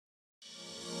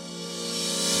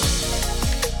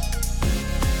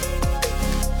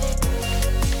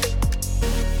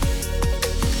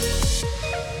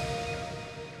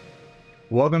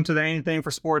Welcome to the Anything for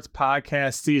Sports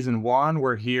podcast, season 1.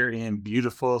 We're here in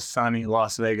beautiful, sunny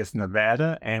Las Vegas,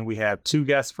 Nevada, and we have two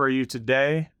guests for you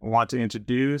today. I want to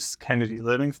introduce Kennedy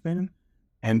Livingston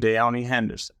and Daoni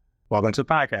Henderson. Welcome to the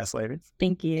podcast, ladies.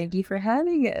 Thank you. Thank you for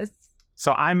having us.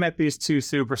 So I met these two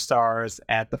superstars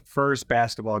at the first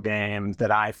basketball game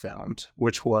that I filmed,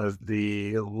 which was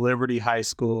the Liberty High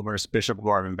School versus Bishop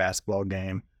Gorman basketball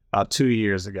game about 2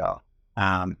 years ago.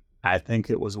 I think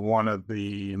it was one of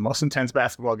the most intense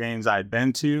basketball games I'd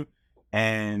been to.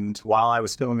 And while I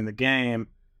was filming the game,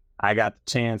 I got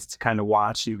the chance to kind of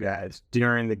watch you guys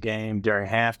during the game, during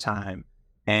halftime,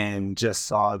 and just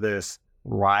saw this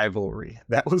rivalry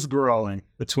that was growing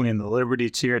between the Liberty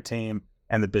cheer team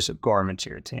and the Bishop Gorman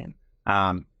cheer team.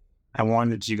 I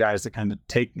wanted you guys to kind of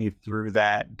take me through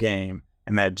that game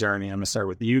and that journey. I'm going to start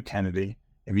with you, Kennedy.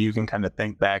 If you can kind of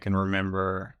think back and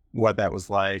remember what that was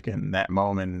like in that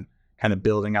moment, kind of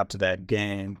building up to that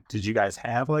game. Did you guys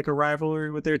have like a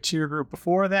rivalry with their cheer group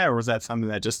before that, or was that something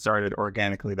that just started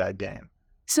organically that game?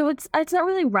 So it's not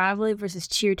really rivalry versus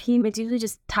cheer team. It's usually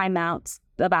just timeouts.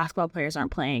 The basketball players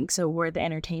aren't playing, so we're the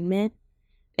entertainment.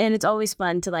 And it's always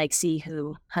fun to like see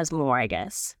who has more, I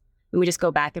guess. And we just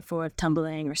go back and forth,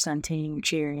 tumbling or stunting or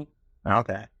cheering.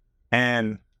 Okay.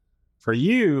 And for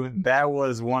you, that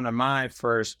was one of my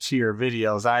first cheer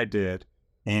videos I did,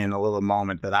 in a little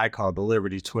moment that I called the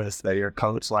Liberty twist that your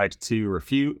coach liked to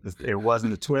refute. It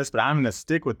wasn't a twist, but I'm going to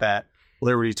stick with that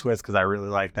Liberty twist because I really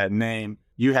like that name.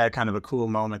 You had kind of a cool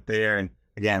moment there. And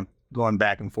again, going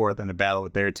back and forth in a battle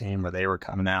with their team where they were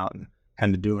coming out and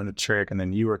kind of doing a trick, and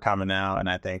then you were coming out. And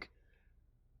I think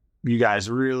you guys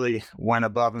really went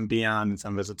above and beyond in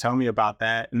some of it. So tell me about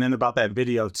that. And then about that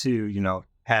video too,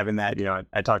 having that,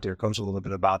 I talked to your coach a little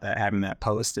bit about that, having that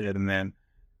posted. And then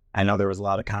I know there was a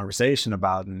lot of conversation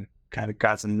about and kind of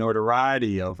got some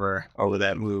notoriety over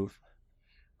that move.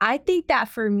 I think that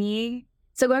for me,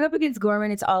 so going up against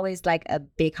Gorman, it's always like a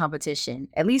big competition,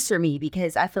 at least for me,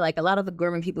 because I feel like a lot of the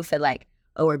Gorman people feel like,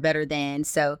 oh, we're better than.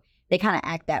 So they kind of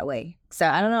act that way. So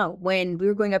I don't know. When we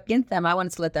were going up against them, I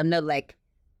wanted to let them know, like,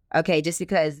 okay, just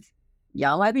because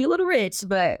y'all might be a little rich,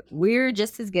 but we're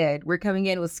just as good. We're coming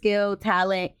in with skill,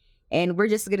 talent, and we're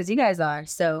just as good as you guys are.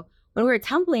 So when we were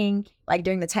tumbling, like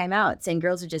during the timeouts, and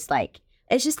girls are just like,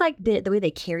 it's just like the way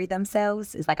they carry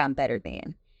themselves is like, I'm better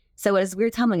than. So as we're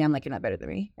tumbling, I'm like, you're not better than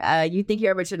me. You think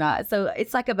you're, but you're not. So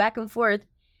it's like a back and forth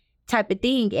type of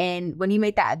thing. And when you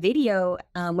made that video,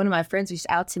 one of my friends reached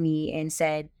out to me and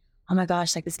said, oh my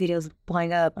gosh, like this video is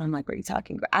blowing up. And I'm like, what are you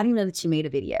talking about? I didn't know that you made a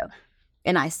video.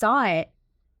 And I saw it.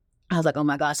 I was like, oh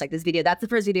my gosh, like this video, that's the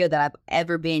first video that I've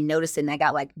ever been noticing that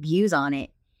got like views on it.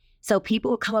 So people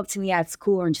would come up to me at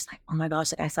school and just like, oh my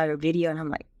gosh, like I saw your video. And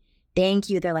I'm like, thank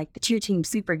you. They're like, the cheer team's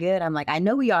super good. I'm like, I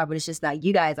know we are, but it's just that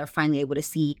you guys are finally able to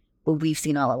see what we've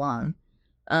seen all along.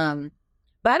 But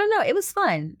I don't know. It was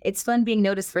fun. It's fun being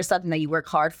noticed for something that you work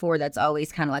hard for that's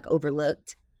always kind of like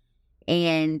overlooked.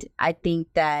 And I think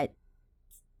that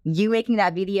you making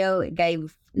that video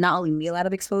gave not only me a lot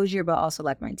of exposure, but also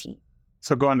like my team.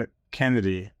 So going to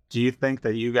Kennedy, do you think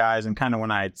that you guys, and kind of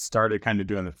when I started kind of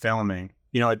doing the filming,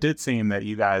 it did seem that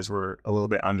you guys were a little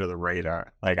bit under the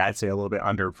radar. Like I'd say a little bit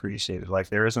underappreciated. Like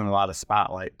there isn't a lot of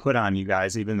spotlight put on you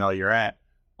guys, even though you're at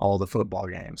all the football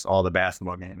games, all the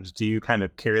basketball games. Do you kind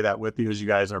of carry that with you as you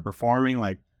guys are performing?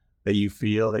 Like that you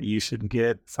feel that you should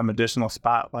get some additional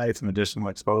spotlight, some additional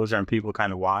exposure and people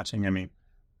kind of watching? I mean,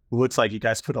 it looks like you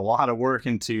guys put a lot of work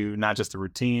into not just the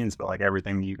routines, but like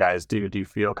everything that you guys do. Do you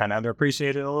feel kind of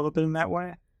underappreciated a little bit in that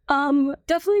way?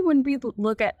 Definitely when we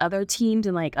look at other teams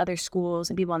and like other schools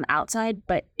and people on the outside,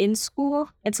 but in school,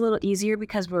 it's a little easier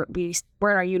because we're in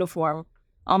our uniform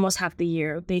almost half the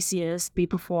year. They see us, we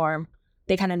perform,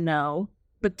 they kind of know,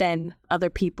 but then other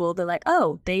people, they're like,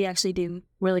 oh, they actually do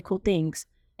really cool things.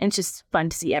 And it's just fun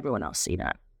to see everyone else see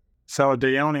that. So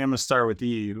Daoni, I'm going to start with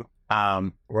you.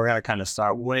 We're going to kind of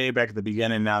start way back at the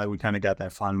beginning now that we kind of got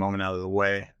that fun moment out of the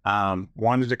way.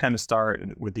 Wanted to kind of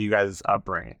start with you guys'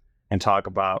 upbringing and talk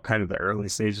about kind of the early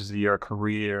stages of your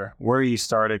career, where you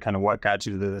started, kind of what got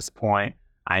you to this point.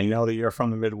 I know that you're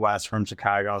from the Midwest, from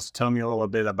Chicago, so tell me a little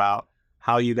bit about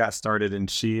how you got started in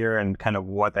cheer and kind of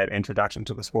what that introduction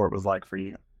to the sport was like for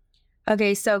you.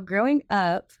 Okay, so growing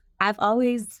up, I've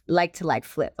always liked to like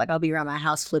flip. Like I'll be around my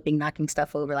house flipping, knocking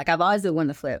stuff over. Like I've always been one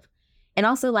to flip. And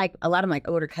also like a lot of my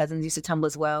older cousins used to tumble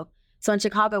as well. So in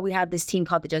Chicago, we have this team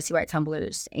called the Josie Wright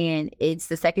Tumblers, and it's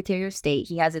the Secretary of State.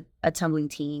 He has a tumbling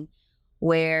team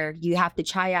where you have to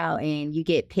try out and you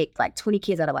get picked, like 20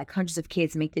 kids out of like hundreds of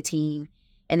kids make the team.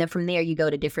 And then from there, you go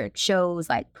to different shows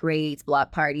like parades,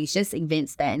 block parties, just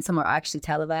events that, and some are actually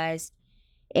televised.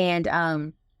 And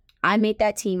I made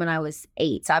that team when I was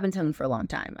 8. So I've been tumbling for a long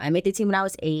time. I made the team when I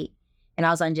was 8, and I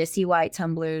was on Jesse White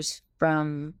tumblers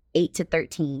from 8 to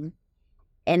 13.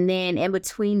 And then in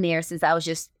between there, since I was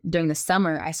just during the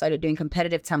summer, I started doing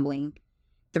competitive tumbling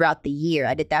throughout the year.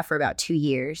 I did that for about 2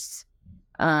 years.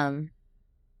 And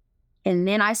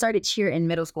then I started cheer in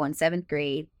middle school in 7th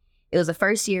grade. It was the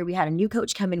first year we had a new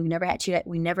coach come in. We never had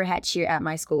cheer at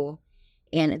my school.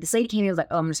 And this lady came in and was like,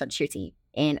 oh, I'm going to start a cheer team.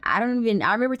 And I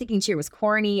remember thinking cheer was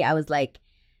corny. I was like,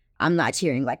 I'm not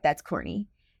cheering. Like, that's corny.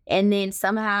 And then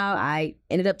somehow I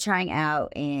ended up trying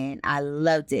out and I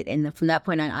loved it. And from that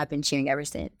point on, I've been cheering ever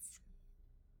since.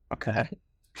 Okay.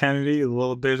 Kennedy, a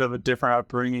little bit of a different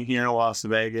upbringing here in Las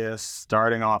Vegas,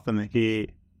 starting off in the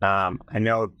heat. I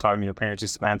know talking to your parents, you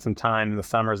spent some time in the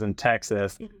summers in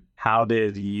Texas. Mm-hmm. How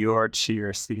did your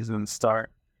cheer season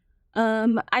start?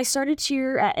 I started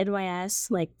cheer at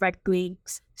NYS, like rec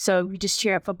leagues. So we just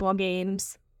cheer at football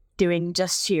games, doing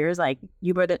just cheers, like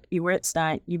you were at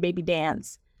stunt, you baby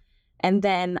dance. And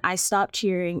then I stopped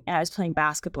cheering and I was playing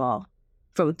basketball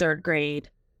from 3rd grade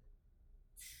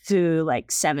to like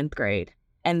 7th grade.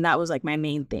 And that was like my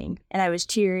main thing. And I was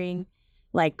cheering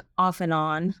like off and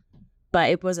on, but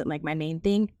it wasn't like my main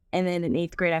thing. And then in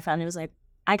 8th grade, I found it was like,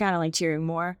 I kind of like cheering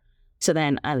more. So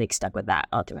then I like stuck with that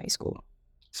all through high school.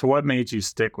 So what made you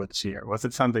stick with cheer? Was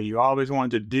it something you always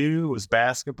wanted to do? Was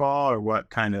basketball or what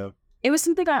kind of? It was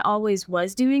something I always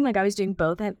was doing. Like I was doing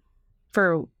both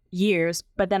for years,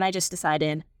 but then I just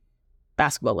decided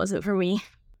basketball wasn't for me.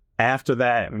 After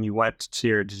that, when you went to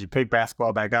cheer, did you pick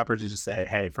basketball back up or did you just say,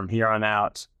 hey, from here on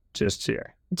out, just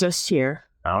cheer? Just cheer.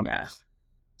 Okay.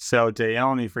 So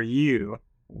Daoni, for you,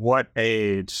 what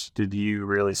age did you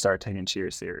really start taking cheer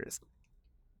seriously?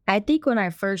 I think when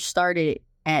I first started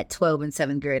at 12 and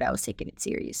 7th grade, I was taking it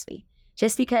seriously.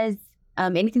 Just because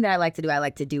anything that I like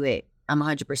to do it. I'm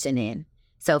 100% in.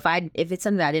 So if it's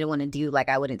something that I didn't want to do, like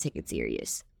I wouldn't take it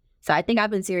serious. So I think I've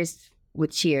been serious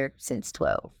with cheer since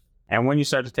 12. And when you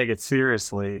start to take it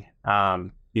seriously,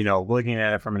 looking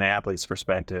at it from an athlete's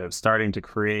perspective, starting to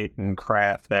create and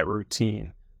craft that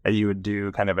routine that you would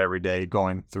do kind of every day,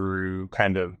 going through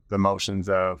kind of the motions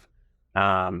of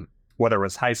whether it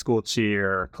was high school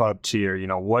cheer or club cheer,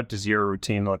 what does your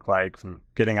routine look like from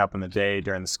getting up in the day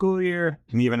during the school year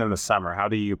and even in the summer? How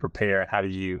do you prepare? How do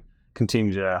you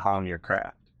continue to hone your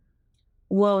craft?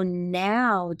 Well,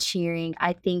 now cheering,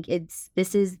 I think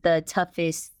this is the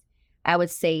toughest, I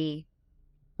would say,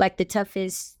 like the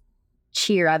toughest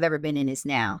cheer I've ever been in is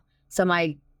now. So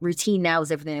my routine now is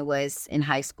different than it was in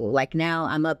high school. Like now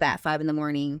I'm up at 5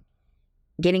 a.m,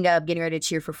 getting ready to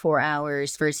cheer for 4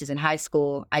 hours versus in high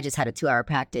school, I just had a 2-hour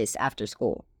practice after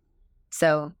school.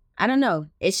 So I don't know.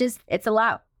 It's a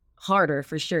lot harder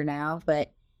for sure now,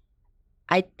 but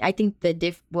I think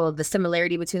the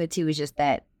similarity between the two is just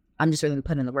that I'm just really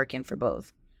putting the work in for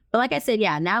both. But like I said,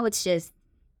 yeah, now it's just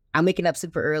I'm waking up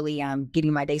super early, I'm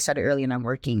getting my day started early, and I'm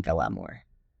working a lot more.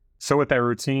 So with that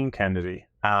routine, Kennedy,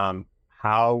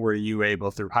 how were you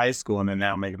able through high school and then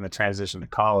now making the transition to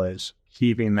college,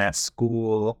 keeping that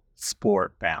school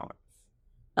sport balance?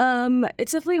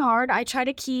 It's definitely hard.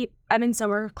 I'm in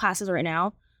summer classes right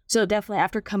now. So definitely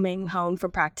after coming home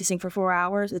from practicing for 4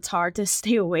 hours, it's hard to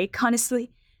stay awake,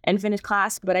 honestly, and finish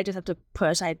class. But I just have to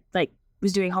push. I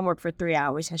was doing homework for 3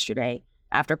 hours yesterday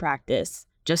after practice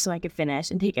just so I could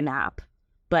finish and take a nap.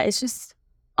 But it's just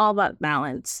all about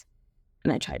balance.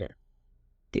 And I try to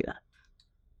do that.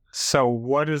 So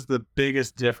what is the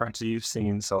biggest difference you've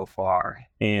seen so far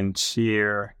in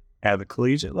cheer at the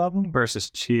collegiate level versus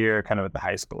cheer kind of at the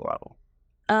high school level?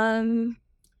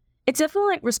 It's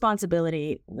definitely like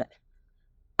responsibility.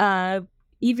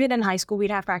 Even in high school,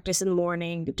 we'd have practice in the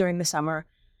morning during the summer,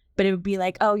 but it would be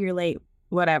like, oh, you're late,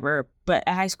 whatever. But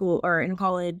at high school or in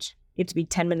college, you have to be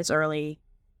 10 minutes early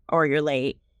or you're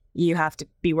late. You have to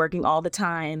be working all the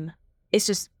time. It's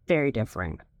just very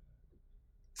different.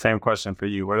 Same question for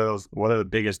you. What are the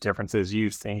biggest differences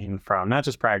you've seen from not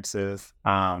just practices,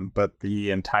 but the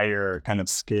entire kind of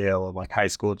scale of like high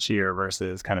school cheer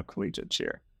versus kind of collegiate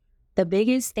cheer? The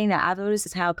biggest thing that I've noticed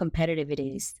is how competitive it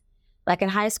is. Like in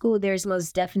high school, there's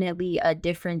most definitely a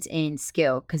difference in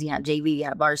skill because you have JV, you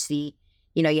have varsity,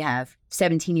 you have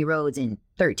 17-year-olds and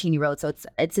 13-year-olds. So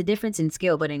it's a difference in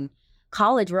skill. But in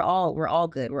college, we're all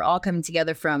good. We're all coming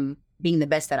together from being the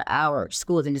best at our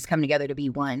schools and just coming together to be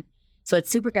one. So it's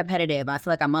super competitive. I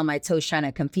feel like I'm on my toes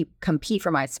trying to compete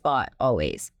for my spot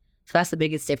always. So that's the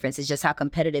biggest difference. It's just how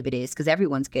competitive it is because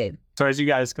everyone's good. So as you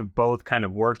guys have both kind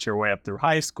of worked your way up through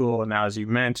high school, and now as you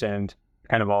mentioned,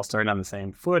 kind of all starting on the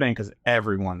same footing because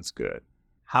everyone's good.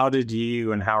 How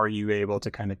are you able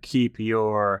to kind of keep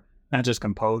your not just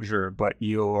composure, but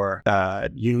your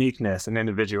uniqueness and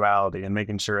individuality, and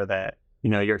making sure that,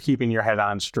 you're keeping your head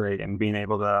on straight and being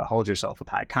able to hold yourself with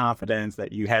high confidence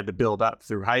that you had to build up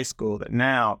through high school, that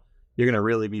now you're going to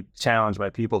really be challenged by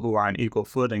people who are on equal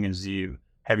footing as you.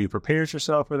 Have you prepared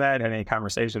yourself for that? Any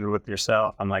conversation with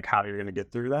yourself on like how you're going to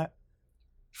get through that?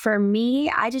 For me,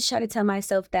 I just try to tell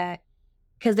myself that,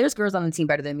 because there's girls on the team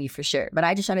better than me for sure, but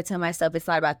I just try to tell myself it's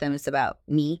not about them, it's about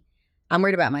me. I'm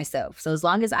worried about myself. So as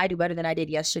long as I do better than I did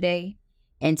yesterday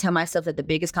and tell myself that the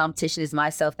biggest competition is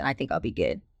myself, then I think I'll be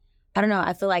good. I don't know.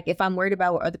 I feel like if I'm worried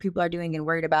about what other people are doing and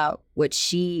worried about what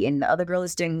she and the other girl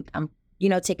is doing, I'm,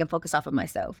 taking focus off of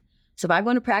myself. So if I'm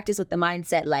going to practice with the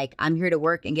mindset, like I'm here to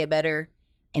work and get better,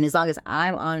 and as long as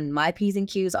I'm on my P's and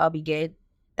Q's, I'll be good.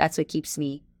 That's what keeps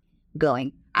me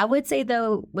going. I would say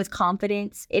though, with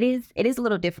confidence, it is a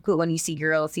little difficult when you see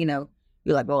girls, you're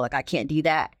like, well, like I can't do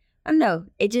that. I don't know.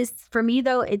 It just, for me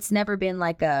though, it's never been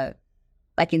like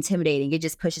intimidating. It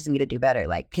just pushes me to do better.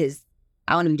 Like, cause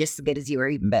I want to be just as good as you or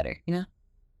even better,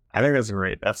 I think that's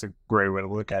great. That's a great way to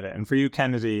look at it. And for you,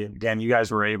 Kennedy, again, you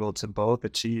guys were able to both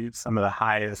achieve some of the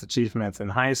highest achievements in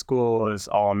high school as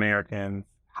All-American.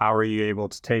 How are you able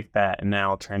to take that and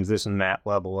now transition that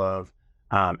level of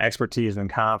expertise and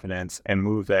confidence and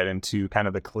move that into kind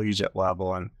of the collegiate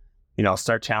level and,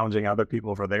 start challenging other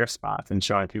people for their spots and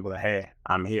showing people that, hey,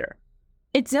 I'm here?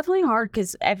 It's definitely hard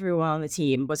because everyone on the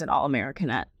team was an All-American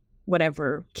at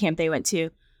whatever camp they went to.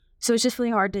 So it's just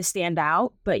really hard to stand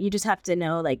out, but you just have to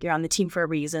know, like, you're on the team for a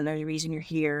reason. There's a reason you're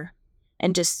here,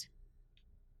 and just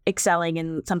excelling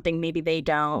in something maybe they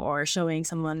don't, or showing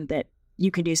someone that you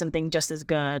can do something just as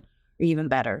good or even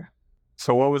better.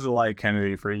 So what was it like,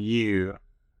 Kennedy, for you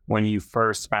when you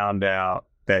first found out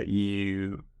that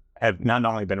you had not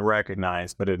only been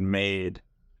recognized, but had made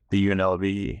the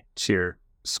UNLV cheer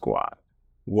squad?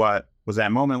 What was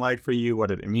that moment like for you? What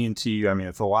did it mean to you? I mean,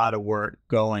 it's a lot of work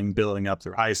building up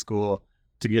through high school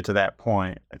to get to that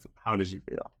point. How did you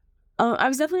feel? I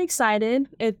was definitely excited.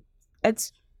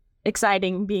 It's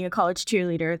exciting being a college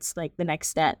cheerleader. It's like the next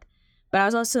step. But I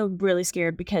was also really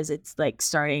scared because it's like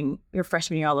starting your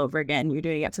freshman year all over again. You're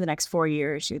doing it for the next 4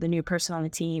 years. You're the new person on the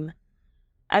team.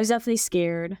 I was definitely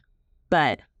scared,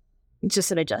 but it's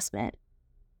just an adjustment.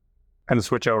 Kind of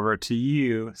switch over to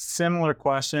you. Similar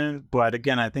question, but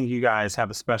again, I think you guys have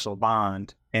a special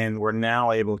bond, and we're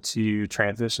now able to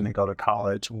transition and go to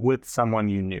college with someone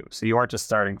you knew. So you weren't just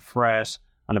starting fresh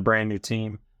on a brand new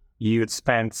team. You had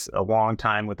spent a long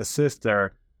time with a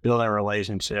sister, building a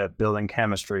relationship, building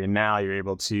chemistry, and now you're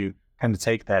able to kind of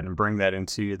take that and bring that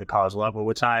into the college level,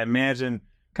 which I imagine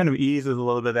kind of eases a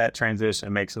little bit of that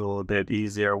transition, makes it a little bit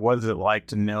easier. What is it like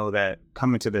to know that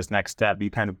coming to this next step, you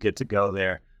kind of get to go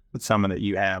there with someone that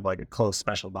you have like a close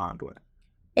special bond with?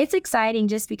 It's exciting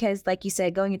just because, like you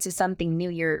said, going into something new,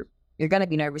 you're going to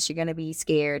be nervous, you're going to be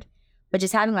scared, but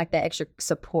just having like that extra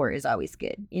support is always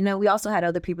good. We also had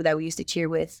other people that we used to cheer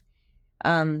with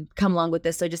come along with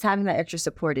us. So just having that extra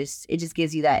support it just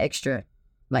gives you that extra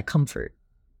like comfort.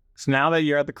 So now that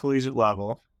you're at the collegiate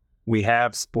level, we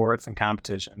have sports and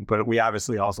competition, but we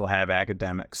obviously also have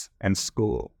academics and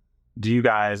school. Do you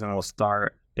guys, and we'll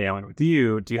start, Daoni, with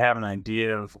you, do you have an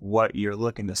idea of what you're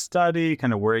looking to study,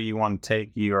 kind of where you want to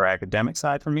take your academic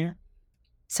side from here?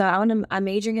 So I'm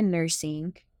majoring in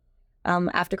nursing.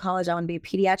 After college, I want to be a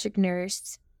pediatric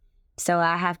nurse. So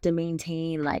I have to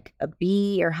maintain like a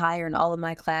B or higher in all of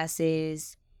my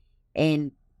classes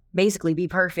and basically be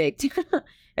perfect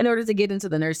in order to get into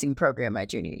the nursing program my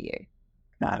junior year.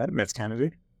 Got it. Miss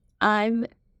Kennedy? I'm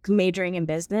majoring in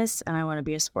business, and I want to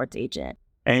be a sports agent.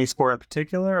 Any sport in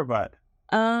particular, or what?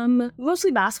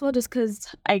 Mostly basketball, just because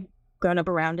I grown up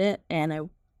around it, and I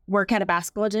work at a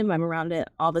basketball gym. I'm around it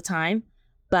all the time,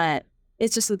 but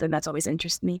it's just something that's always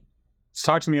interested me.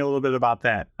 So talk to me a little bit about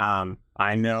that.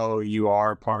 I know you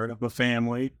are part of a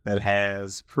family that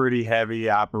has pretty heavy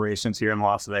operations here in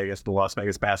Las Vegas, the Las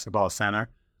Vegas Basketball Center.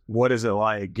 What is it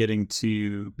like getting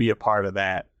to be a part of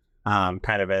that,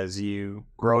 kind of as you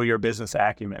grow your business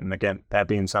acumen? And again, that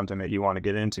being something that you want to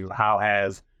get into, how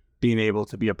has being able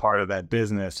to be a part of that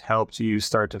business helped you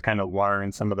start to kind of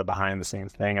learn some of the behind the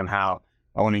scenes thing and how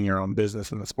owning your own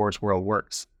business in the sports world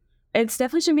works? It's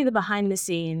definitely should be the behind the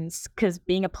scenes, because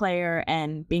being a player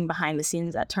and being behind the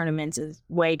scenes at tournaments is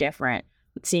way different.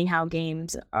 Seeing how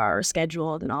games are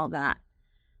scheduled and all that.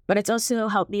 But it's also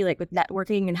helped me like with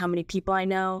networking and how many people I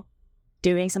know,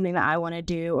 doing something that I want to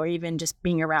do, or even just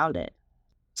being around it.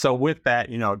 So with that,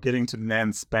 getting to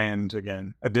then spend,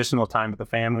 again, additional time with the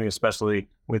family, especially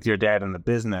with your dad in the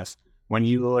business, when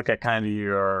you look at kind of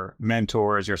your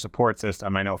mentors, your support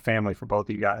system, I know family for both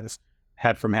of you guys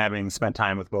from having spent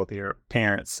time with both of your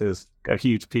parents is a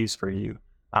huge piece for you.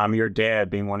 Your dad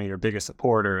being one of your biggest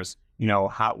supporters,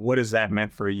 what has that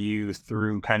meant for you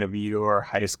through kind of your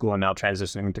high school and now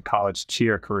transitioning to college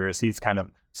cheer careers? He's kind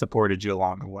of supported you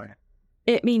along the way.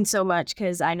 It means so much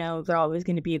because I know they're always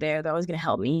going to be there. They're always going to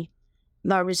help me.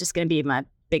 They're always just going to be my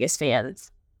biggest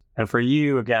fans. And for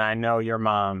you, again, I know your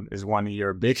mom is one of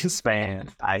your biggest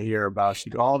fans. I hear about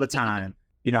you all the time.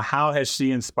 How has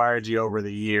she inspired you over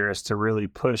the years to really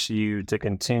push you to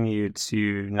continue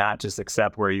to not just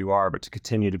accept where you are, but to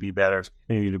continue to be better,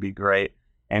 continue to be great,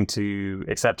 and to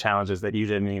accept challenges that you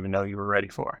didn't even know you were ready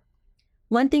for?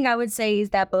 One thing I would say is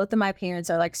that both of my parents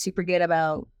are like super good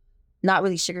about not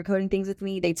really sugarcoating things with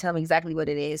me. They tell me exactly what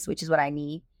it is, which is what I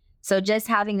need. So just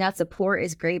having that support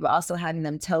is great, but also having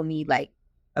them tell me like,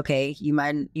 okay, you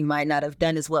might not have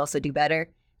done as well, so do better.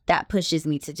 That pushes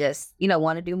me to just,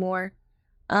 want to do more.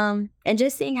 And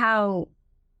just seeing how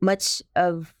my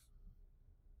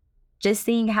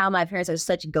parents are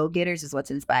such go-getters is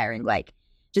what's inspiring. Like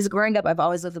just growing up, I've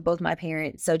always lived with both my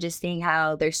parents. So just seeing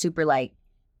how they're super like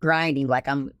grinding, like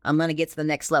I'm going to get to the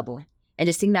next level. And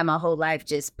just seeing that my whole life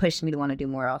just pushed me to want to do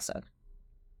more also.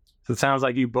 So it sounds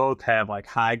like you both have like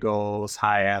high goals,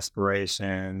 high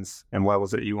aspirations, and levels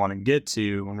that you want to get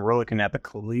to. When we're looking at the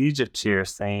collegiate cheer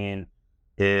scene,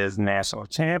 is national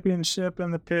championship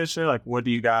in the picture? Like, what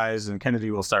do you guys, and Kennedy,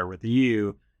 we'll start with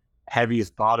you. Have you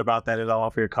thought about that at all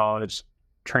for your college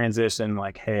transition?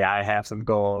 Like, hey, I have some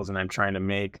goals and I'm trying to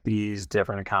make these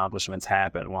different accomplishments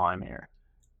happen while I'm here.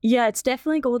 Yeah, it's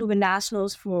definitely a goal to win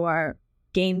nationals for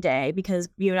game day because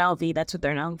UNLV, that's what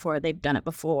they're known for. They've done it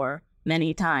before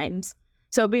many times.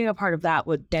 So being a part of that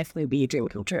would definitely be a dream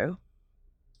come true.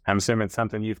 I'm assuming it's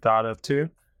something you've thought of too?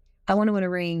 I want to win a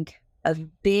ring, a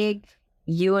big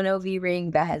UNLV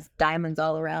ring that has diamonds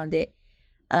all around it.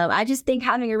 I just think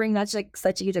having a ring, that's like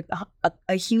such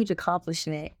a huge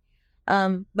accomplishment.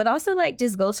 But also like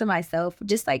just goals for myself,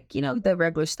 just like, the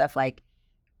regular stuff like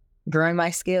growing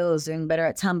my skills, doing better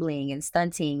at tumbling and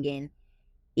stunting. And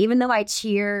even though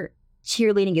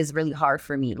cheerleading is really hard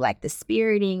for me, like the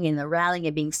spiriting and the rallying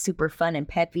and being super fun and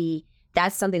peppy,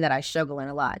 that's something that I struggle in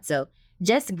a lot. So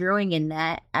just growing in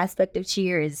that aspect of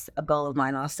cheer is a goal of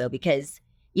mine also, because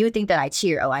you would think that I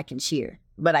can cheer,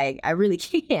 but I really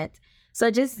can't. So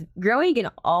just growing in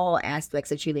all aspects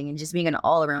of cheerleading and just being an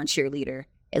all-around cheerleader,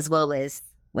 as well as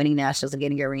winning nationals and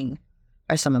getting a ring,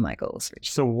 are some of my goals.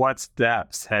 So what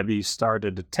steps have you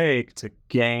started to take to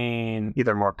gain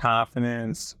either more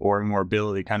confidence or more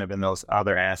ability kind of in those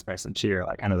other aspects of cheer,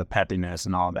 like kind of the peppiness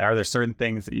and all that? Are there certain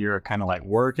things that you're kind of like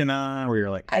working on where you're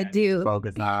like, I do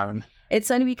focus on? It's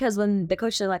funny because when the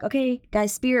coaches are like, okay,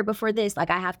 guys, spirit before this, like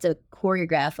I have to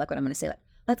choreograph like what I'm going to say, like,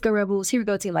 let's go Rebels, here we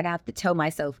go team. Like I have to tell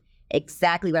myself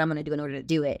exactly what I'm going to do in order to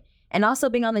do it. And also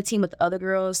being on the team with other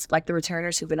girls, like the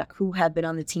returners who have been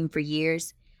on the team for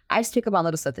years, I just pick up on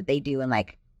little stuff that they do and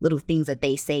like little things that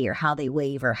they say or how they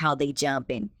wave or how they jump,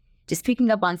 and just picking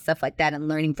up on stuff like that and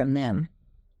learning from them,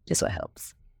 just what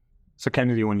helps. So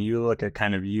Kennedy, when you look at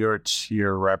kind of your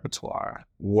cheer repertoire,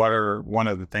 what are one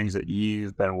of the things that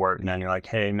you've been working on? You're like,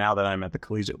 hey, now that I'm at the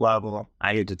collegiate level,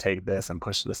 I need to take this and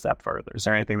push it a step further. Is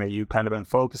there anything that you've kind of been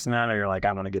focusing on, or you're like,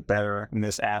 I'm going to get better in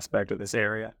this aspect of this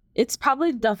area? It's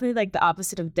probably definitely like the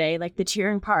opposite of day, like the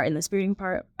cheering part and the spiriting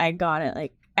part. I got it.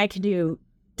 Like I can do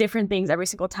different things every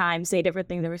single time, say different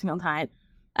things every single time.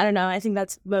 I don't know. I think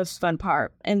that's the most fun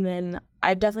part. And then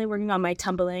I'm definitely working on my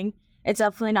tumbling. It's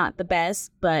definitely not the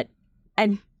best, but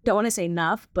I don't want to say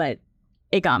enough, but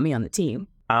it got me on the team.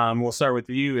 We'll start with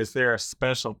you. Is there a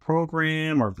special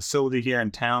program or facility here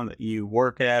in town that you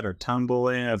work at or tumble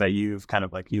in, or that you've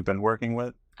been working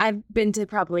with? I've been to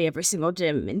probably every single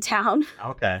gym in town.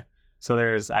 Okay.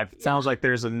 So sounds like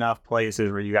there's enough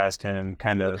places where you guys can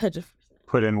kind of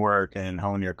put in work and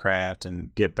hone your craft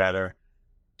and get better.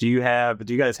 Do you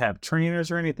guys have trainers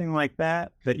or anything like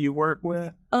that you work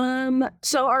with?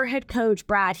 So our head coach,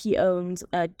 Brad, he owns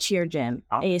a cheer gym,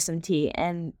 ASMT,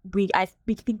 and I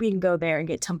think we can go there and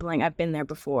get tumbling. I've been there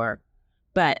before,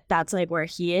 but that's like where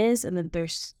he is, and then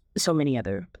there's so many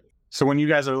other. So when you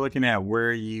guys are looking at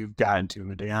where you've gotten to,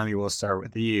 Daoni, we'll start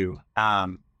with you.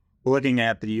 Looking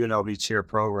at the UNLV cheer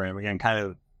program, again, kind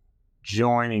of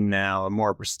joining now a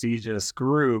more prestigious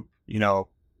group,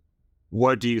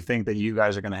 what do you think that you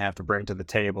guys are going to have to bring to the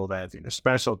table that's either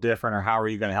special, different, or how are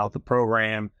you going to help the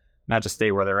program not just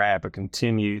stay where they're at, but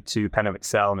continue to kind of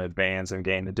excel and advance and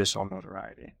gain additional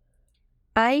notoriety?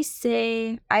 I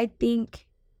think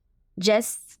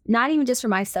not even just for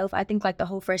myself, I think like the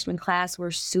whole freshman class,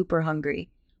 we're super hungry.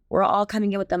 We're all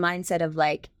coming in with the mindset of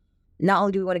like, not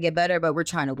only do we want to get better, but we're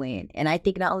trying to win. And I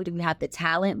think not only do we have the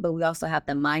talent, but we also have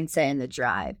the mindset and the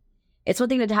drive. It's one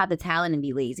thing to have the talent and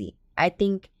be lazy. I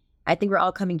think we're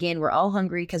all coming in. We're all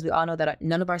hungry because we all know that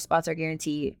none of our spots are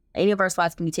guaranteed. Any of our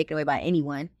spots can be taken away by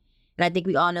anyone. And I think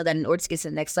we all know that in order to get to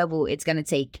the next level, it's going to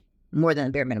take more than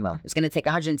the bare minimum. It's going to take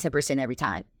 110% every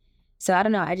time. So I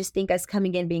don't know. I just think us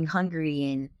coming in, being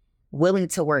hungry and willing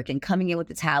to work and coming in with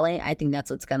the talent, I think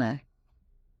that's what's going to,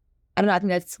 I don't know. I think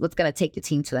that's what's going to take the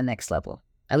team to the next level.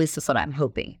 At least that's what I'm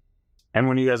hoping. And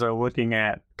when you guys are looking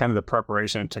at kind of the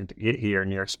preparation to get here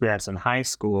and your experience in high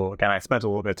school, again, I spent a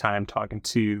little bit of time talking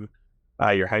to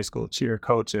your high school cheer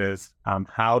coaches.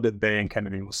 How did they, and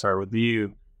Kennedy, we'll start with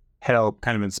you, help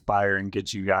kind of inspire and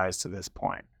get you guys to this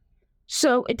point?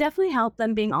 So it definitely helped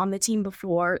them being on the team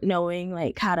before, knowing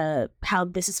like how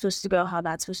this is supposed to go, how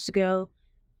that's supposed to go,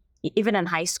 even in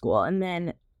high school. And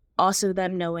then also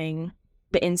them knowing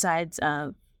the insides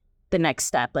of the next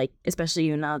step, like especially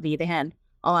UNLV, they had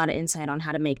a lot of insight on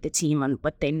how to make the team, on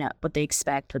what they know, what they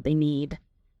expect, what they need.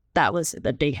 That was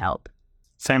a big help.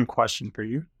 Same question for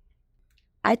you.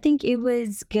 I think it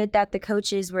was good that the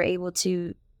coaches were able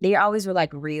to, they always were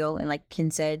like real and like Ken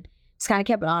said, just kind of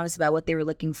kept it honest about what they were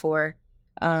looking for.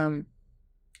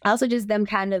 Also just them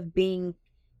kind of being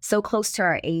so close to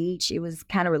our age, it was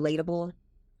kind of relatable.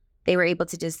 They were able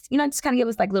to just kind of give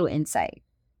us like little insight.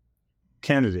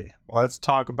 Kennedy, let's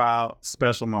talk about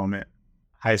special moment,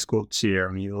 high school cheer.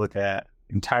 When you look at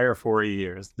entire 4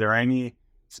 years, is there any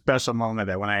special moment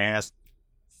that when I ask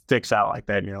sticks out like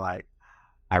that and you're like,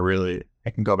 I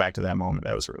can go back to that moment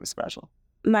that was really special?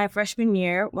 My freshman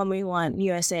year, when we won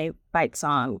USA Fight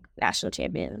Song National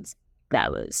Champions,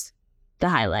 that was the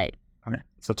highlight. Okay.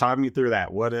 So talk me through that.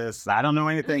 I don't know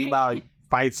anything about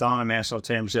Fight Song National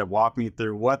Championship. Walk me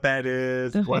through what that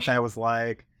is, what that was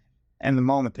like, and the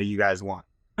moment that you guys won.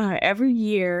 Every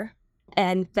year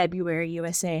in February,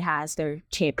 USA has their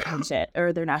championship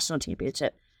or their national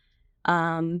championship.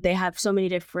 They have so many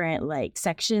different like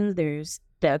sections. There's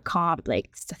the comp,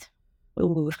 like, I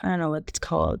don't know what it's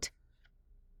called.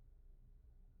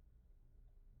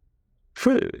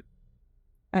 Food.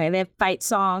 Okay, they have fight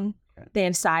song, they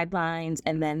have sidelines,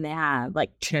 and then they have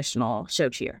like traditional show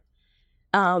cheer.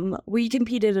 We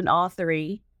competed in all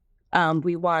three.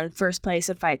 We won first place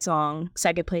in fight song,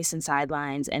 second place in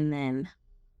sidelines, and then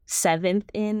 7th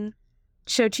in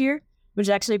show cheer, which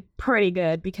is actually pretty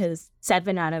good because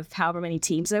 7 out of however many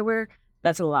teams there were,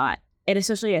 that's a lot. And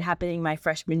especially it happening my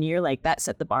freshman year, like that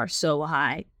set the bar so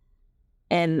high.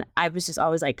 And I was just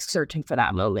always like searching for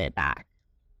that moment back.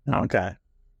 Okay.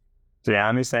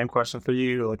 Daoni, same question for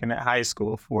you. Looking at high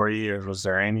school, 4 years, was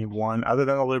there any one, other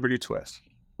than the Liberty Twist,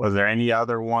 was there any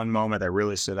other one moment that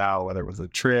really stood out, whether it was a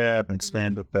trip, and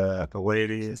expand with the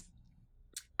ladies?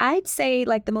 I'd say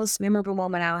like the most memorable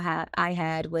moment I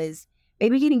had was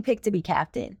maybe getting picked to be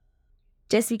captain.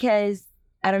 Just because,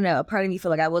 I don't know, a part of me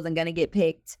felt like I wasn't going to get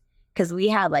picked because we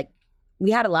had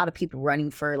a lot of people running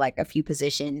for like a few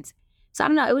positions. So I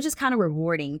don't know, it was just kind of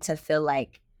rewarding to feel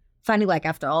like, finally, like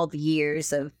after all the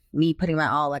years of me putting my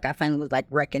all, like I finally was like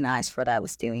recognized for what I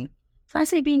was doing. So I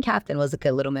say being captain was a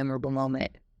good little memorable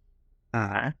moment.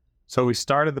 So we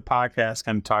started the podcast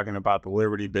kind of talking about the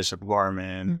Liberty Bishop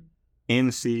Gorman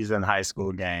in-season high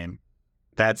school game.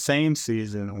 That same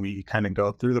season, we kind of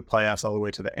go through the playoffs all the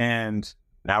way to the end.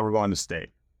 Now we're going to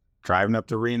state. Driving up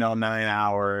to Reno, 9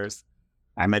 hours.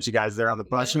 I met you guys there on the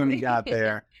bus when we got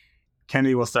there.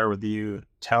 Kennedy, we'll start with you.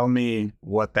 Tell me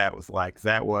what that was like.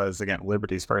 That was, again,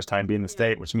 Liberty's first time being in the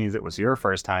state, which means it was your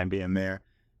first time being there.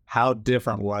 How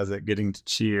different was it getting to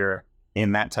cheer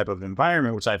in that type of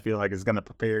environment, which I feel like is going to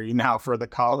prepare you now for the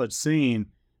college scene,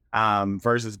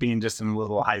 versus being just in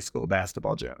little high school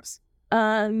basketball gyms?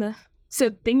 So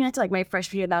thinking that's like my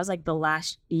freshman year, that was like the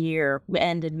last year. We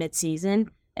ended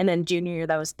mid-season. And then junior year,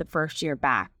 that was the first year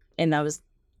back. And that was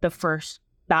the first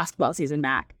basketball season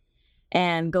back.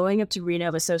 And going up to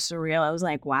Reno was so surreal. I was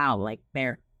like, wow, like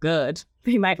they're good.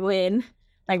 They might win.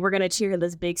 Like we're going to cheer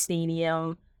this big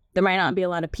stadium. There might not be a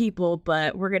lot of people,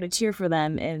 but we're going to cheer for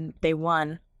them. And they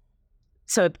won.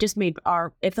 So it just made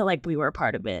it felt like we were a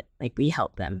part of it. Like we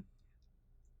helped them.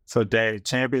 So Dave,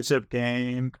 championship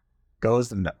game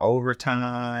goes into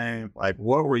overtime. Like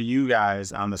what were you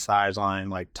guys on the sideline,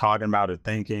 like talking about it,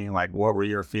 thinking, like what were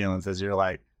your feelings as you're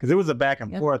like, because it was a back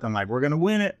and forth. I'm like, we're going to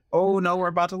win it. Oh, no, we're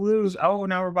about to lose. Oh,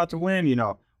 now we're about to win.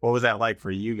 What was that like for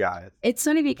you guys? It's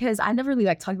funny because I never really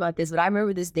talked about this, but I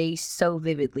remember this day so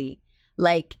vividly.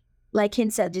 Like Ken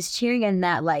said, just cheering in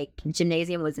that like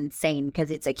gymnasium was insane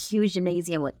because it's a huge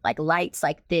gymnasium with like lights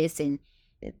like this and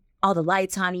all the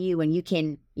lights on you, and you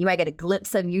might get a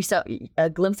glimpse of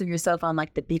yourself on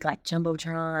like the big like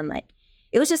jumbotron. Like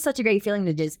it was just such a great feeling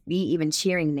to just be even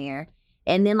cheering there.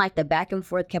 And then like the back and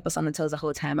forth kept us on the toes the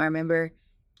whole time. I remember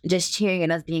just cheering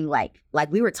and us being like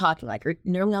we were talking, like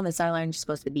normally on the sideline, you're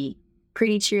supposed to be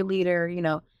pretty cheerleader, you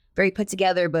know, very put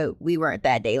together, but we weren't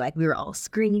that day. Like we were all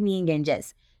screaming and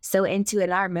just so into it.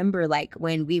 And I remember like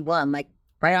when we won, like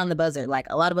right on the buzzer, like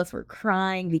a lot of us were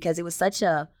crying because it was such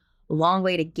a long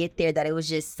way to get there that it was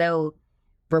just so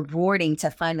rewarding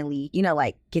to finally, you know,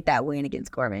 like get that win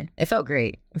against Gorman. It felt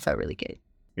great. It felt really good.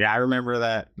 Yeah, I remember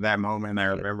that moment. I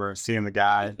remember seeing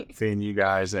seeing you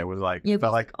guys. It was like, Yeah,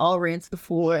 felt like all ran to the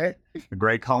floor. a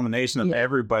great culmination of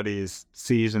everybody's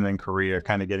season and career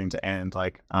kind of getting to end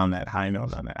like on that high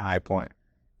note, on that high point.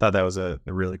 Thought that was a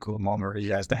really cool moment for you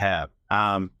guys to have.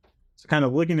 So kind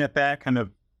of looking at that, kind of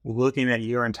looking at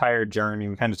your entire journey,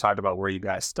 we kind of talked about where you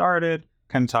guys started,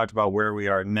 kind of talked about where we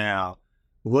are now.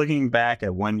 Looking back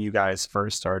at when you guys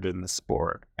first started in the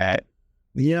sport at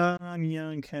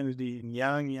young Kennedy,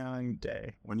 young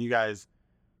day, when you guys,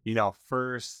 you know,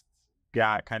 first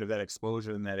got kind of that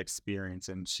exposure and that experience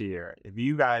in cheer. If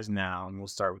you guys now, and we'll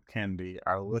start with Kennedy,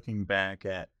 are looking back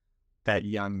at that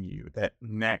young you, that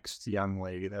next young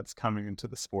lady that's coming into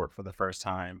the sport for the first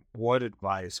time, what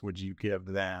advice would you give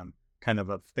them kind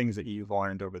of things that you've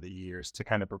learned over the years to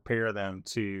kind of prepare them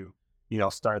to, you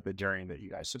know, start the journey that you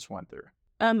guys just went through?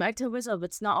 I told myself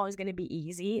it's not always going to be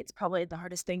easy. It's probably the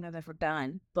hardest thing I've ever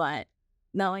done. But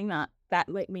knowing that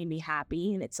made me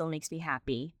happy and it still makes me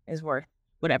happy is worth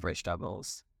whatever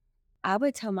struggles. I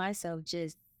would tell myself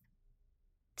just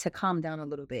to calm down a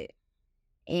little bit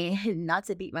and not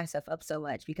to beat myself up so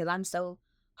much because I'm so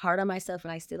hard on myself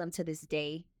and I still am to this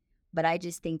day. But I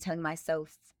just think telling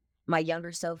myself, my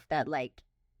younger self, that like,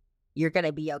 you're going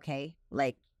to be okay.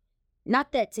 Like,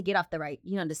 not that to get off the right,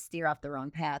 you know, to steer off the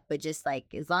wrong path, but just like,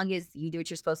 as long as you do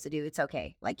what you're supposed to do, it's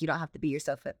okay. Like, you don't have to beat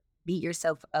yourself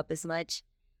up as much.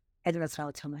 I think that's what I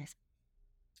would tell myself.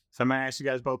 So I'm going to ask you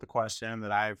guys both a question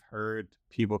that I've heard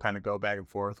people kind of go back and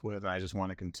forth with, and I just want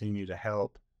to continue to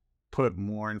help put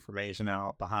more information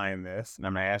out behind this. And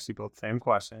I'm going to ask you both the same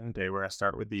question. Dave, we're going to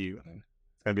start with you. It's going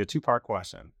to be a two-part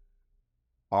question.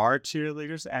 Are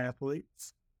cheerleaders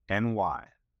athletes, and why?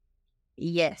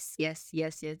 Yes,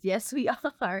 we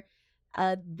are.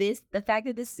 The fact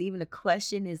that this is even a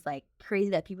question is like crazy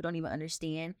that people don't even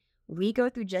understand. We go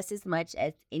through just as much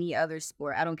as any other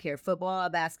sport. I don't care, football,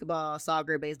 basketball,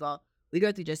 soccer, baseball. We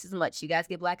go through just as much. You guys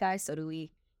get black eyes, so do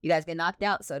we. You guys get knocked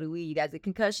out, so do we. You guys get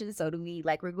concussions, so do we.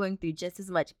 Like, we're going through just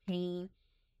as much pain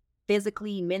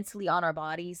physically, mentally on our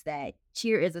bodies. That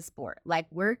cheer is a sport. Like,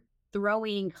 we're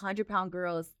throwing 100-pound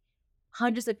girls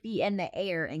hundreds of feet in the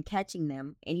air and catching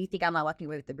them, and you think I'm not walking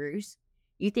away with the bruise?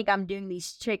 You think I'm doing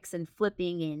these tricks and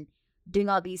flipping and doing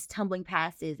all these tumbling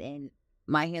passes and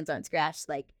my hands aren't scratched?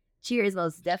 Like, cheer is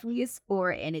most definitely a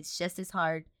sport, and it's just as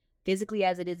hard physically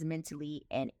as it is mentally,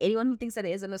 and anyone who thinks that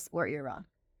it isn't a sport, you're wrong.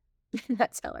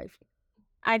 That's how I feel.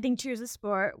 I think cheer is a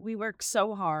sport. We work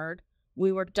so hard.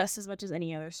 We work just as much as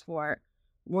any other sport.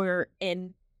 We're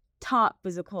in top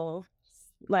physical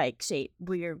shape.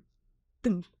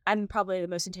 I'm probably the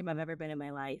most in shape I've ever been in my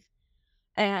life.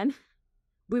 And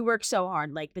we work so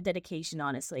hard. Like, the dedication,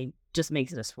 honestly, just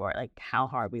makes it a sport. Like, how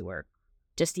hard we work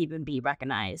just to even be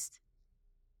recognized.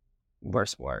 We're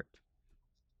sport.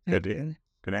 Good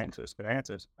answers.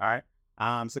 All right.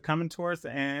 So coming towards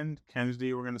the end,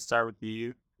 Kennedy, we're going to start with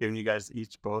you, giving you guys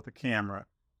each both a camera.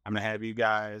 I'm going to have you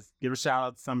guys give a shout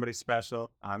out to somebody special.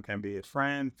 Can be a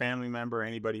friend, family member,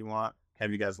 anybody you want.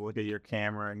 Have you guys look at your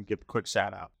camera and give a quick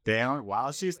shout out. Daoni,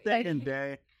 while she's thinking,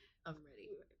 Day. I'm ready.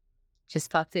 Just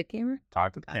talk to the camera?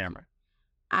 Talk to the camera.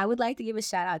 I would like to give a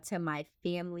shout out to my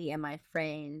family and my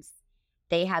friends.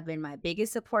 They have been my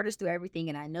biggest supporters through everything.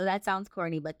 And I know that sounds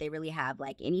corny, but they really have.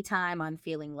 Like, anytime I'm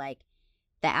feeling like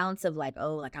the ounce of like,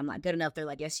 oh, like I'm not good enough, they're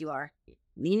like, yes, you are.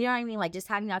 You know what I mean? Like, just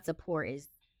having that support is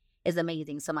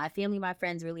amazing. So my family, my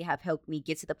friends really have helped me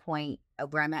get to the point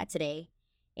of where I'm at today.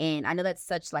 And I know that's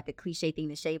such like a cliche thing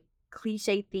to say,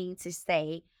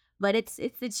 but it's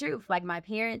the truth. Like, my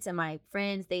parents and my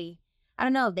friends, they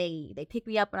pick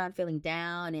me up when I'm feeling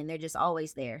down, and they're just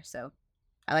always there. So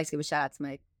I like to give a shout out to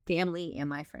my family and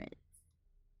my friends.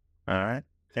 All right,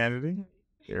 Kennedy,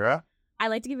 you're up. I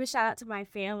like to give a shout out to my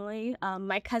family.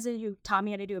 My cousin who taught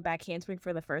me how to do a back handspring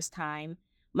for the first time.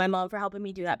 My mom for helping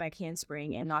me do that back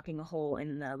handspring and knocking a hole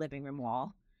in the living room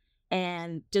wall.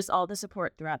 And just all the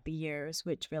support throughout the years,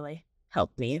 which really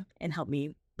helped me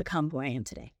become who I am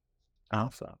today.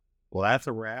 Awesome. Well, that's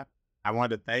a wrap. I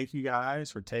wanted to thank you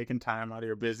guys for taking time out of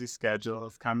your busy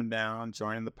schedules, coming down,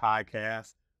 joining the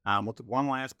podcast. One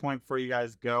last point before you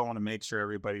guys go, I want to make sure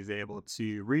everybody's able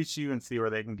to reach you and see where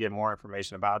they can get more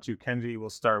information about you. Kennedy, we'll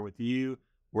start with you.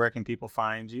 where can people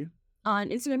find you? On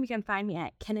Instagram, you can find me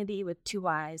at Kennedy with 2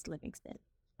 Y's Livingston.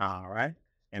 All right.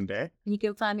 And Bay? You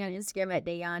can find me on Instagram at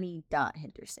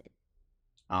Daoni.Henderson.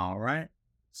 All right.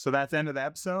 So that's the end of the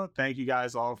episode. Thank you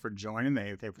guys all for joining the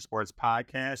Anything for Sports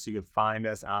podcast. You can find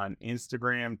us on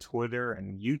Instagram, Twitter,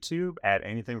 and YouTube at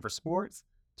Anything for Sports.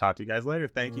 Talk to you guys later.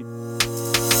 Thank you.